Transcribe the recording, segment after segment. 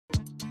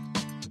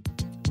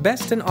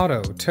Best in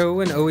Auto Tow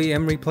and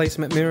OEM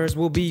Replacement Mirrors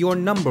will be your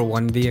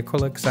 #1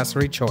 vehicle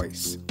accessory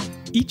choice.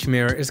 Each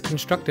mirror is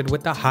constructed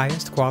with the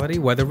highest quality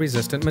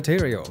weather-resistant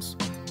materials.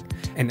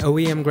 An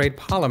OEM-grade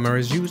polymer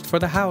is used for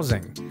the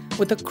housing,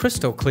 with a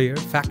crystal-clear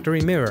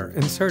factory mirror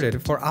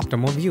inserted for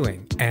optimal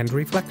viewing and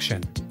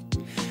reflection.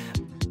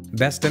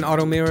 Best in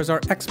Auto mirrors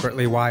are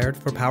expertly wired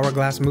for power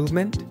glass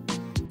movement,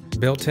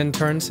 built-in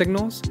turn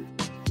signals,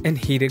 and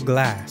heated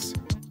glass.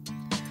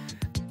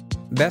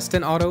 Best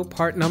in Auto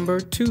part number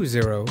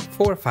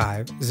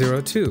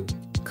 204502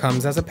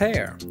 comes as a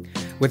pair,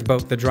 with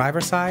both the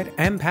driver side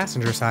and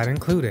passenger side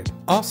included.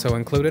 Also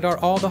included are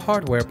all the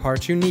hardware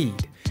parts you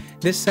need.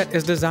 This set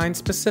is designed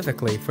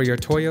specifically for your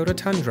Toyota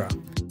Tundra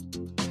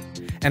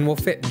and will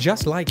fit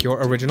just like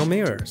your original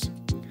mirrors.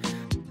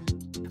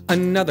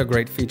 Another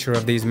great feature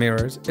of these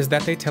mirrors is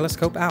that they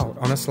telescope out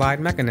on a slide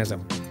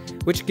mechanism,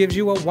 which gives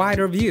you a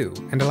wider view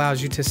and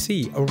allows you to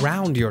see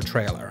around your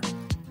trailer.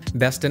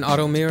 Best in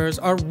Auto mirrors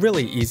are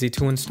really easy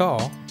to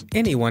install.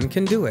 Anyone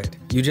can do it.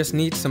 You just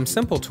need some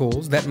simple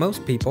tools that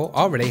most people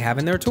already have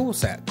in their tool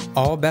set.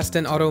 All Best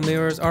in Auto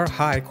mirrors are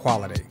high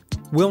quality,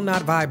 will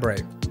not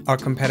vibrate, are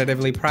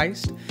competitively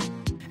priced,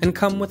 and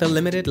come with a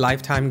limited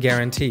lifetime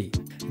guarantee.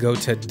 Go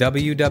to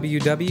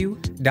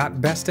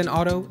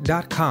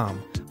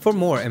www.bestinauto.com for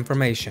more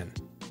information.